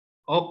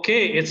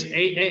Okay, it's 8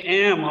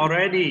 a.m.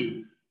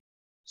 already.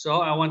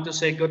 So I want to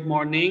say good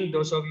morning.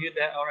 Those of you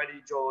that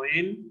already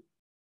joined,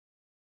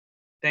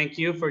 thank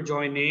you for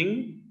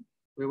joining.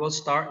 We will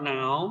start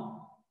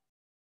now.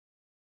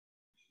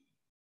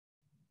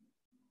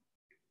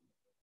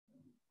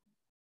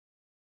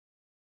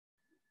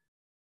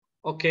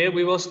 Okay,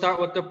 we will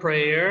start with the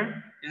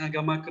prayer. Yang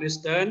agama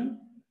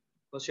Kristen,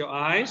 close your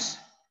eyes.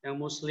 Yang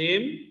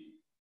Muslim,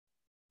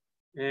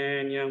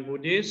 and yang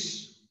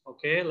Buddhist.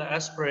 Okay, let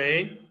us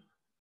pray.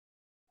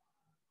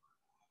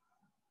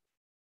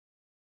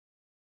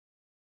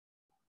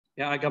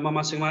 Yang agama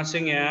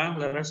masing-masing ya,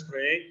 let us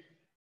pray.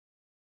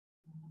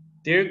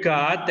 Dear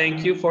God,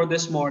 thank you for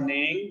this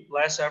morning.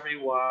 Bless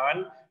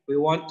everyone.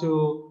 We want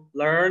to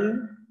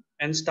learn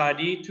and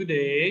study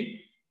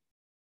today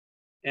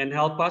and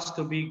help us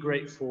to be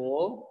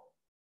grateful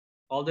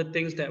all the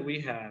things that we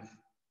have.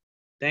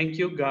 Thank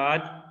you,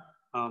 God.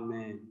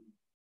 Amen.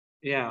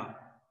 Yeah,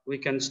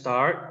 we can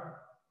start.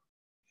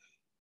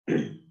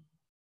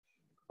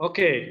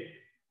 Okay,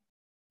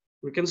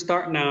 we can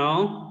start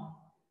now.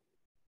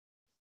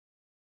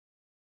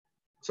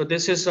 So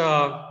this is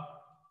a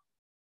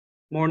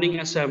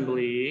morning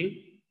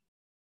assembly.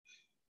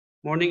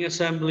 Morning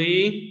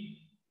assembly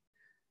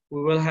we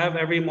will have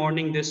every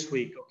morning this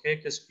week, okay?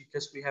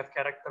 Because we have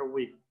character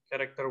week.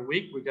 Character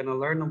week, we're gonna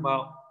learn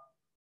about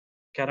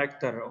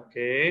character,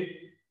 okay?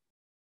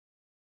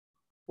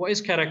 What is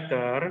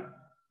character?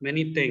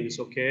 Many things,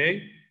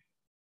 okay?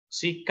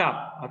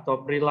 Sikap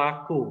atau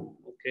perilaku,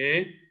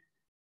 okay?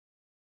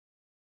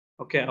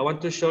 Okay, I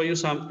want to show you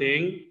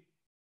something.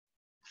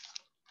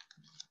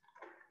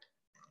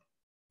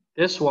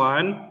 This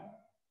one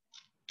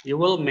you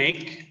will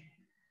make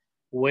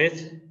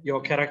with your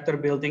character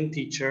building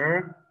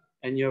teacher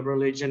and your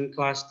religion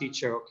class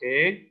teacher,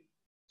 okay?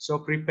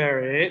 So prepare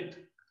it.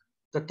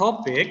 The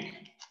topic,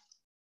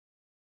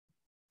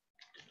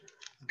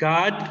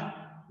 God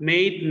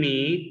made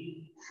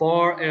me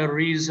for a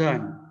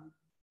reason.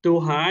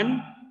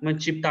 Tuhan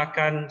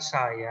menciptakan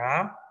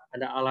saya,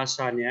 ada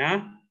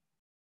alasannya,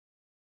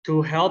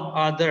 to help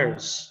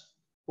others,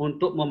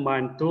 untuk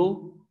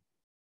membantu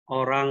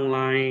orang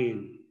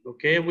lain.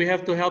 Okay, we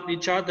have to help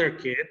each other,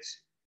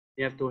 kids.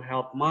 You have to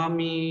help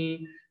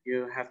mommy,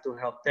 you have to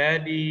help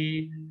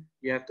daddy,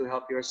 you have to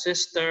help your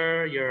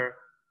sister, your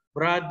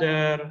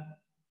brother.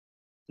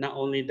 Not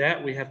only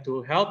that, we have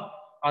to help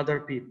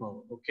other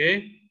people,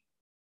 okay?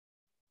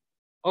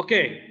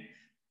 Okay.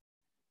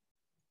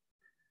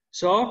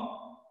 So,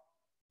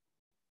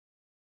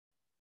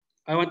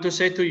 I want to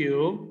say to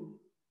you,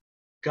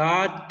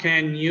 God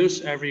can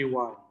use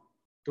everyone.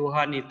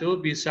 Tuhan itu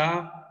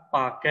bisa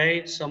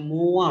pakai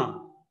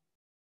semua.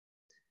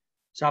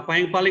 Siapa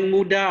yang paling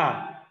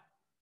muda?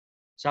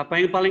 Siapa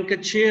yang paling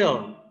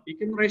kecil? You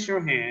can raise your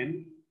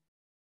hand.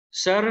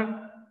 Sir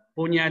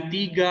punya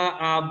 3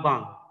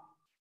 abang.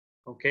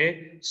 Oke, okay?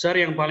 Sir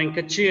yang paling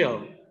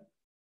kecil.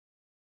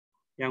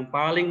 Yang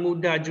paling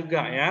muda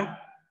juga ya.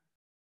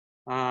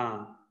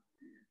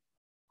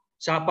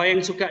 Siapa yang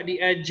suka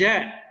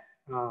diejek?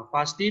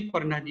 Pasti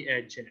pernah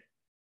diejek.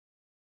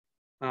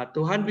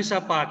 Tuhan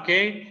bisa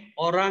pakai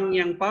orang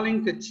yang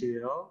paling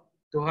kecil.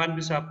 Tuhan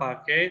bisa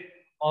pakai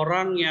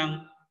orang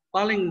yang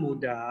paling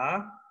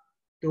muda.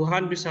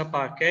 Tuhan bisa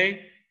pakai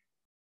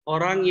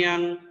orang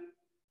yang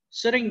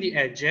sering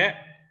diejek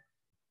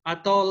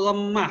atau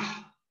lemah.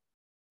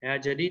 Ya,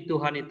 jadi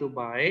Tuhan itu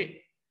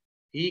baik.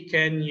 He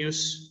can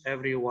use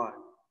everyone.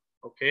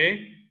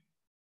 Okay?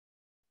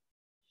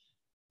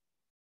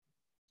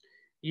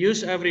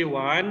 Use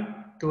everyone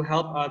to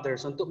help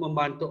others, untuk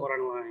membantu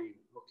orang lain.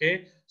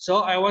 Okay?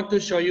 So I want to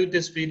show you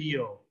this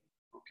video.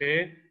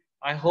 Okay?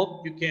 I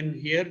hope you can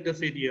hear the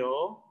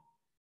video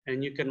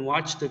and you can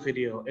watch the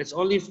video. It's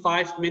only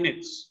 5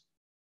 minutes.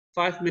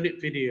 5-minute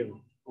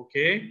video.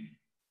 Okay?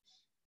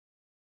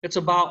 It's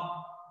about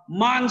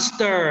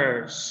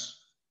monsters.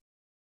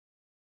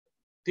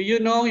 Do you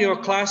know your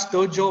class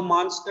dojo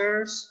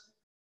monsters?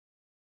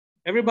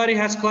 Everybody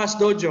has class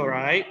dojo,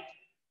 right?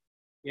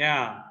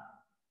 Yeah.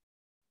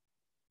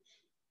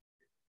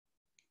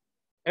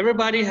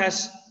 Everybody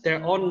has their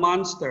own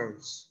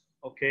monsters,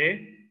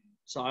 okay?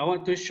 So I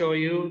want to show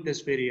you this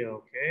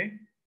video, okay?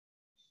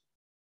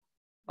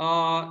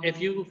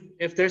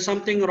 If there's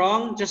something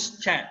wrong,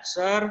 just chat,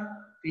 sir.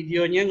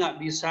 Videonya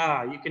nggak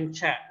bisa, you can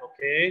chat,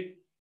 okay?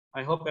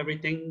 I hope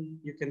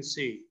everything you can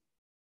see.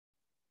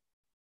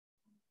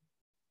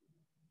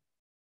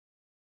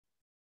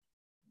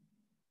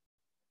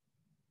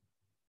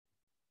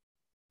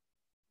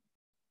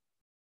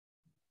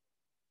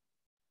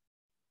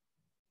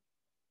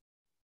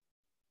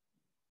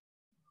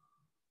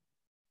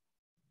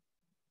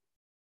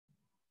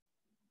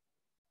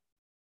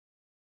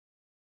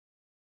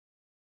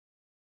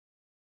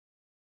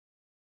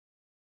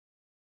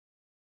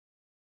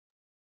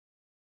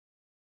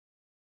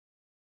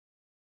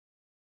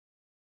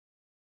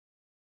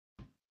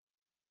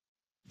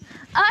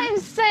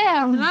 I'm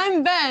Sam. And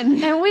I'm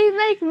Ben. And we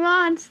make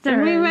monsters.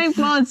 And we make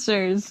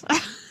monsters.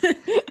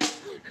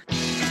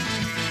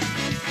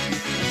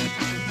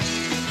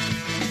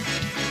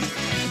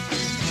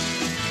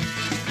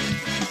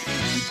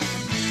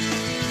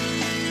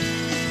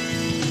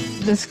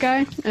 This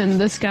guy and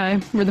this guy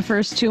were the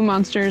first 2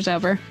 monsters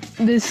ever.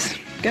 This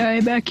guy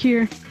back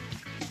here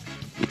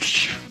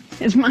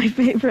is my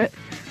favorite.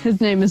 His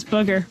name is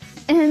Booger.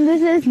 And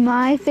this is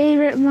my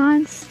favorite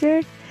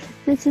monster.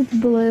 This is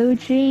Blue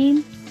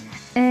Jean.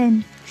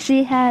 And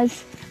she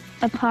has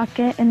a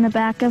pocket in the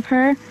back of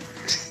her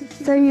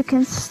so you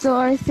can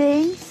store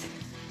things.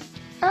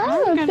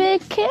 Oh, a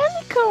big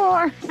candy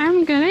corn.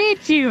 I'm gonna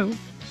eat you.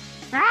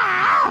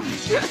 I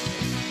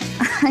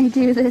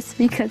do this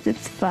because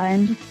it's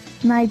fun.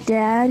 My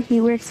dad, he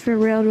works for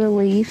World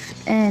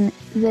Relief, and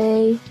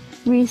they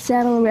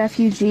resettle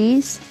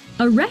refugees.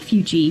 A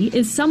refugee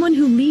is someone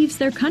who leaves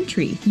their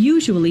country,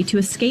 usually to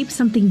escape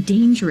something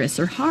dangerous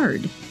or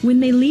hard. When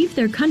they leave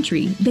their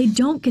country, they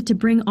don't get to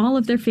bring all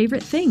of their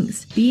favorite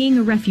things. Being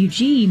a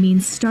refugee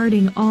means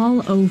starting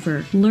all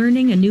over,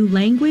 learning a new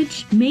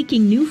language,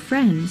 making new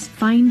friends,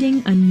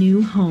 finding a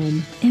new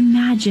home.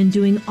 Imagine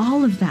doing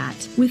all of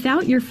that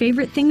without your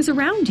favorite things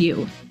around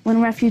you.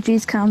 When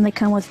refugees come, they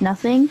come with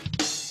nothing.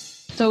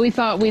 So we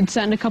thought we'd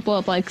send a couple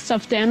of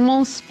stuffed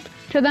animals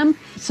to them.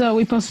 So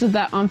we posted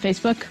that on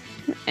Facebook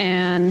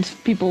and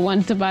people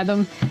went to buy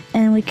them.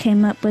 And we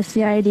came up with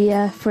the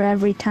idea for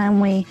every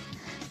time we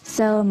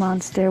sell a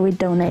monster, we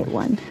donate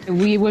one.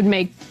 We would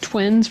make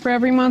twins for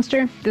every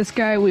monster. This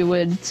guy we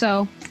would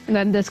sell, and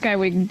then this guy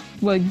we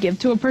would give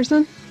to a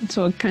person.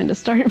 So it kind of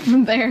started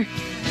from there.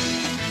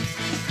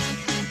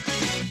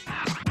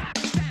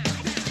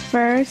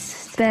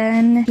 First,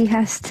 then he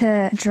has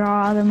to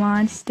draw the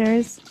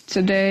monsters.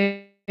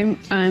 Today,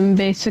 I'm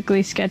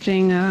basically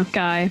sketching a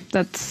guy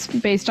that's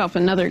based off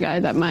another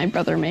guy that my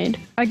brother made.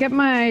 I get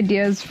my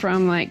ideas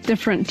from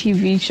different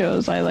TV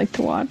shows I like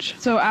to watch.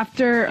 So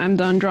after I'm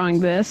done drawing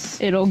this,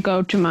 it'll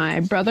go to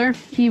my brother.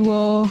 He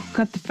will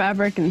cut the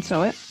fabric and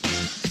sew it.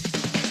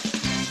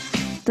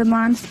 The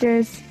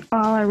monsters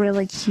all are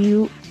really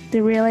cute.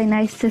 They're really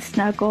nice to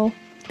snuggle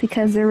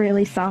because they're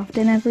really soft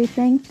and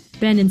everything.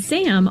 Ben and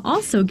Sam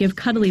also give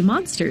cuddly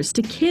monsters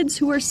to kids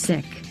who are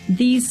sick.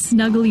 These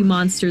snuggly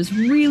monsters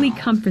really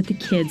comfort the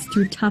kids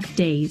through tough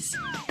days.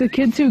 The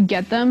kids who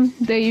get them,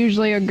 they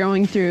usually are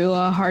going through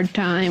a hard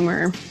time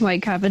or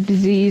have a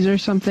disease or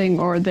something,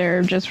 or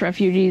they're just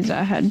refugees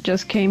that had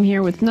just came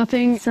here with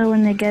nothing. So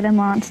when they get a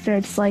monster,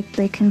 it's like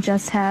they can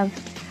just have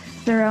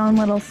their own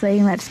little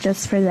thing that's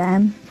just for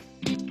them.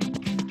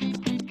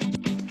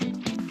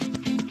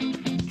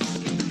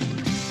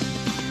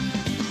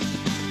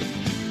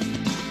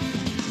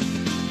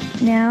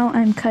 Now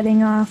I'm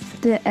cutting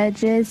off the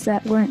edges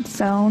that weren't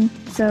sewn,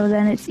 so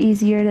then it's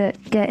easier to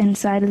get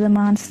inside of the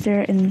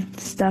monster and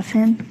stuff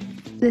him.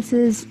 This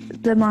is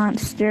the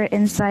monster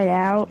inside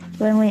out.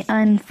 When we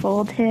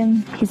unfold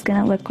him, he's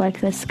gonna look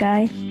like this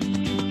guy.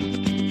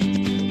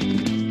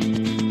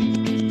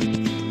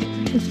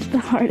 This is the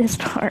hardest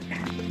part.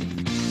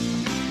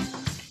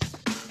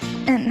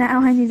 And now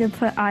I need to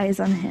put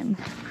eyes on him.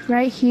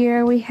 Right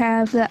here we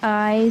have the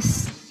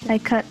eyes. I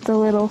cut the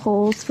little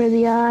holes for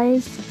the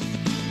eyes.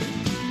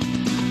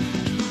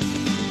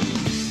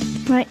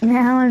 Right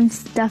now I'm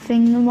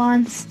stuffing the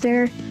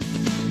monster.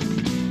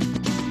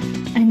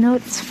 I know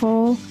it's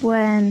full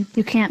when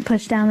you can't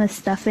push down the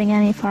stuffing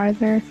any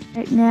farther.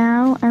 Right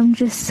now I'm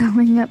just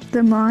sewing up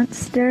the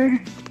monster.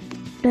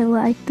 I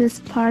like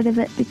this part of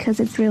it because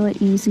it's really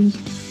easy.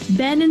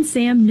 Ben and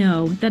Sam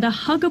know that a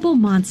huggable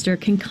monster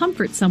can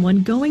comfort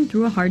someone going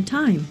through a hard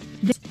time.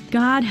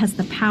 God has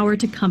the power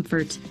to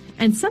comfort,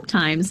 and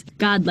sometimes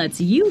God lets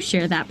you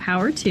share that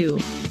power too.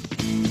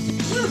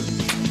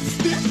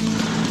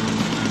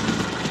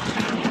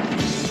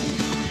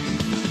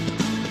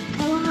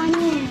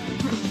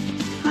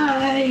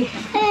 Hi.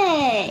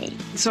 Hey!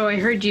 So I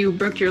heard you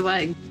broke your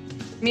leg.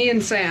 Me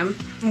and Sam,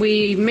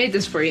 we made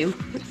this for you.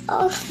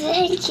 Oh,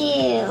 thank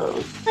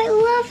you. I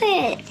love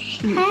it.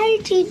 How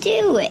did you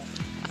do it?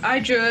 I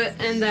drew it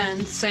and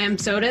then Sam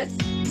sewed it.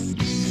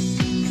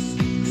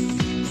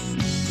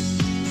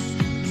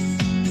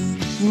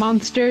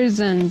 Monsters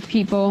and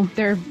people,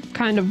 they're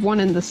kind of one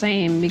and the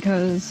same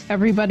because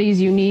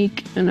everybody's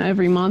unique and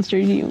every monster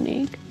is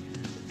unique.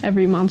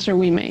 Every monster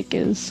we make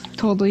is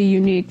totally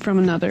unique from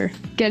another.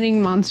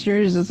 Getting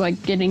monsters is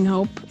like getting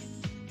hope.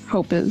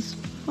 Hope is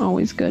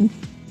always good.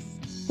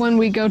 When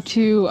we go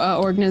to an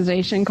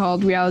organization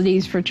called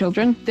Realities for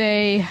Children,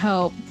 they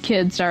help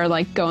kids that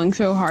are going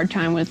through a hard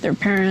time with their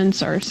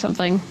parents or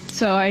something.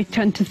 So I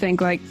tend to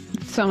think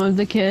some of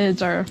the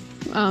kids are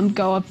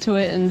go up to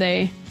it and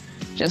they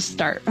just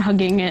start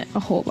hugging it a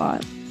whole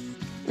lot.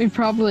 We've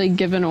probably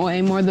given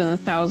away more than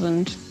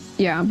 1,000.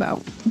 Yeah, about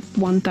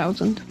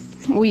 1,000.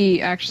 We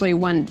actually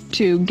went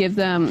to give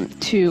them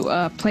to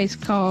a place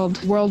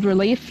called World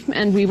Relief,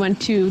 and we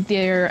went to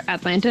their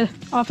Atlanta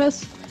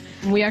office.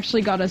 We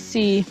actually got to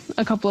see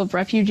a couple of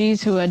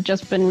refugees who had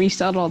just been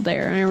resettled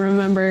there. I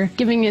remember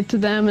giving it to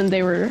them, and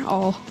they were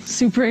all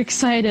super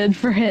excited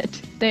for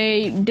it.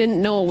 They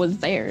didn't know it was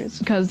theirs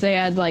because they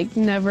had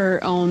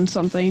never owned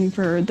something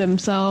for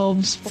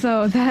themselves.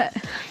 So that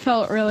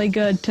felt really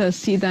good to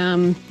see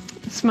them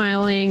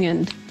smiling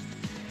and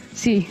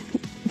see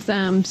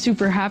them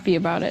super happy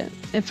about it.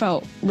 It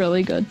felt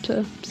really good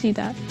to see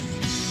that.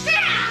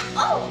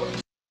 No!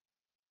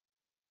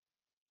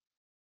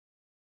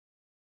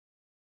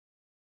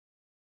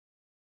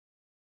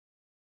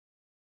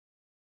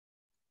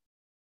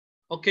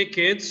 Okay,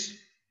 kids,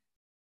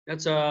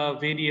 that's a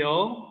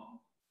video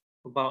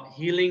about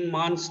healing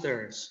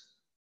monsters.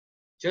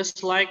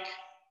 Just like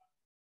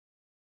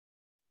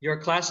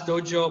your class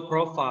dojo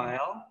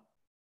profile,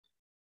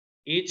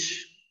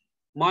 each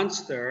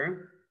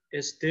monster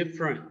is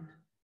different.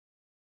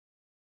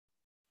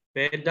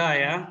 Beda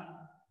ya.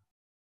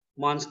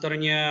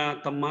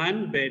 Monsternya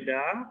teman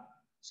beda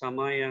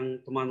sama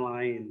yang teman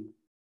lain.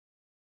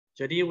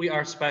 Jadi we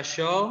are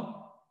special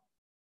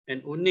and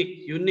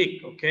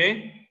unique,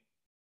 okay?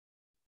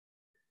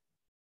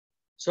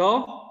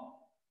 So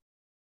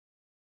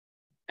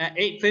at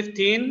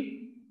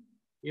 8:15,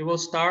 you will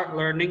start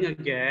learning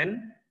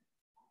again.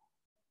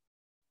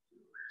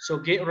 So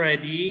get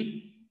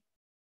ready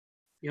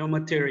your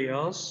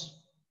materials.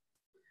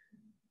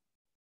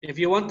 If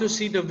you want to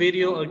see the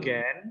video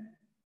again,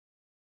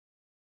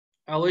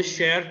 I will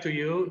share to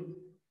you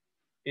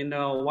in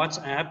the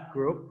WhatsApp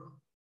group.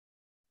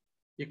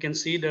 You can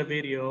see the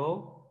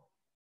video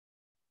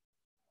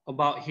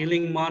about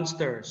healing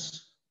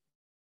monsters.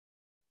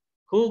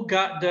 Who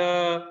got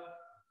the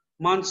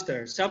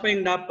monster? Siapa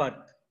yang dapat?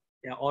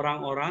 Ya,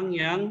 orang-orang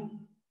yang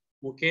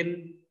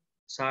mungkin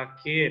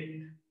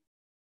sakit.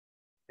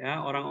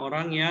 Ya,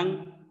 orang-orang yang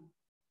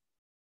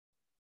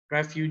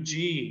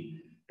refugee.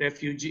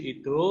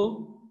 Refugee itu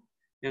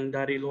yang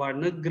dari luar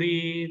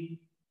negeri.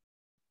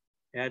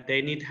 Ya,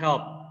 they need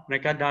help.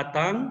 Mereka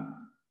datang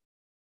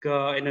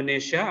ke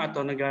Indonesia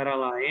atau negara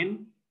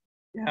lain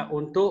ya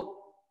untuk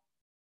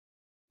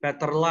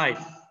better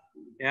life.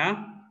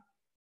 Ya.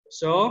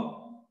 So,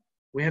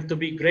 we have to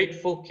be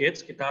grateful,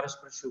 kids. Kita harus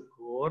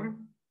bersyukur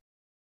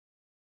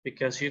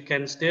because you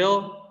can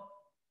still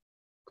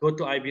go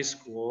to IB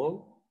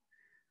school.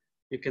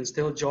 You can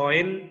still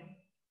join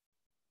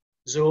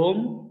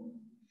Zoom.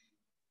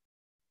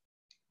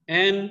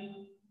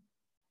 And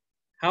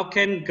how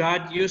can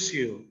God use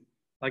you?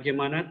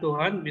 Bagaimana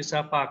Tuhan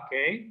bisa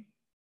pakai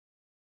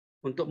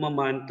untuk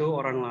membantu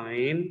orang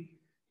lain?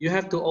 You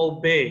have to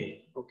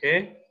obey,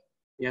 okay?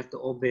 You have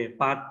to obey.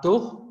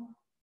 Patuh.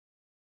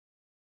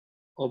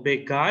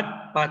 Obey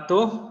God,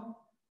 patuh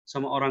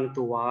sama orang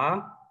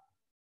tua.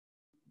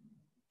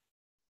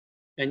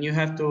 And you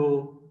have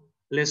to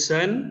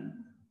listen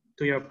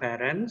to your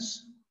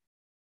parents.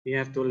 You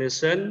have to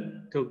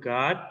listen to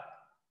God.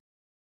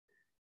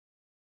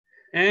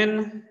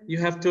 And you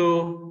have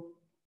to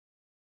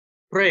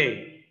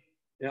pray.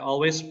 You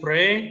always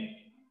pray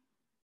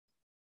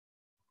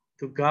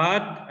to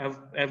God.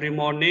 Every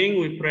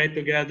morning we pray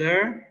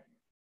together.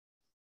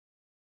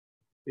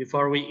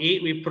 Before we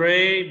eat, we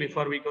pray.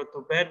 Before we go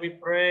to bed, we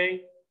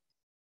pray.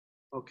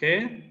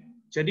 Okay?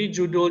 Jadi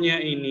judulnya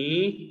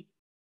ini,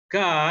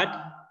 God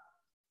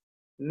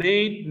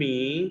made me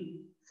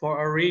for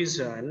a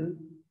reason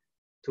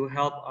to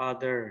help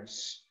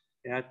others.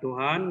 Ya,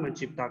 Tuhan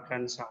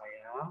menciptakan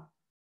saya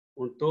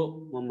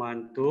untuk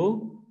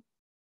membantu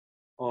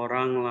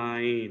orang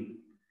lain.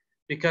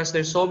 Because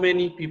there's so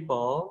many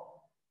people,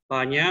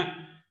 banyak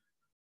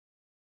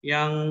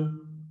yang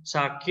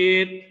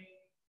sakit,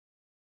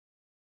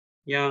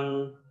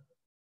 yang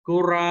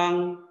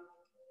kurang,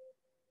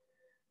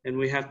 and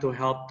we have to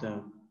help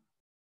them.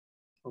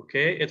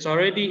 Okay, it's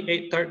already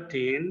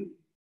 8:13.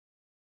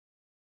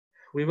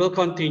 We will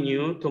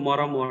continue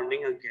tomorrow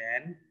morning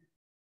again.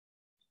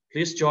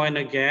 Please join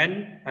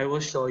again. I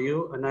will show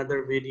you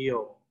another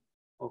video.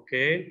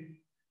 Okay,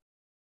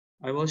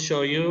 I will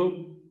show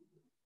you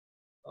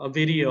a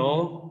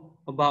video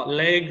about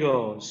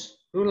Legos.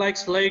 Who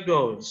likes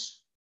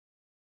Legos?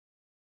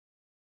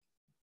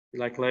 You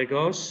like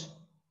Legos?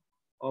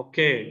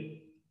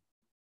 Okay,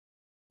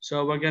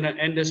 so we're gonna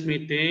end this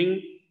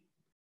meeting.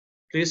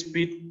 Please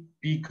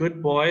be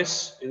good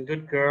boys and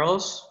good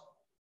girls.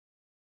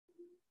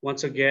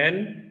 Once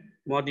again,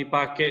 mau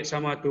dipakai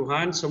sama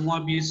Tuhan,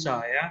 semua bisa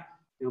ya.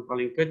 Yang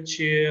paling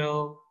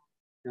kecil,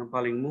 yang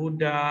paling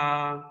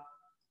muda,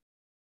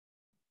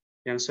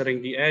 yang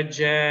sering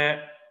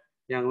diejek,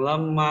 yang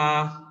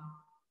lemah.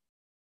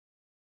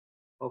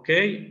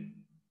 Okay,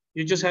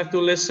 you just have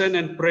to listen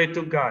and pray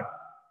to God.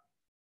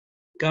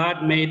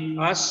 God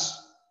made us,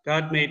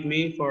 God made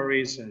me for a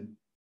reason.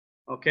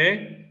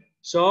 Okay,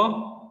 so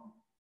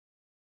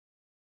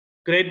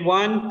grade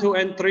 1, 2,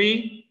 and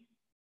 3,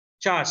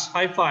 Chas,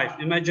 high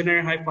five, imaginary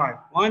high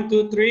five. 1,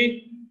 2,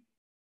 3,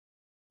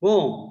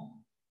 boom.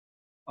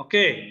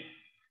 Okay,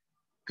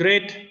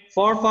 grade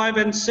 4, 5,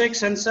 and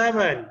 6, and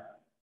 7.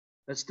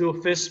 Let's do a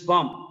fist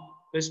bump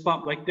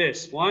like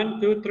this. 1,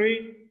 2,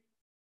 3,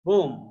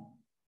 boom.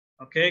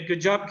 Okay,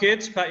 good job,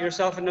 kids. Pat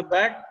yourself in the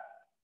back.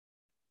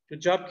 Good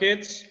job,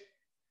 kids.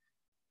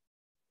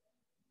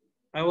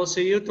 I will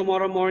see you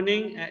tomorrow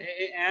morning at 8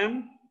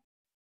 a.m.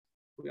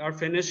 We are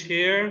finished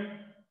here.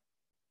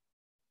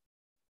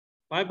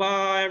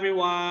 Bye-bye,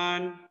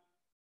 everyone.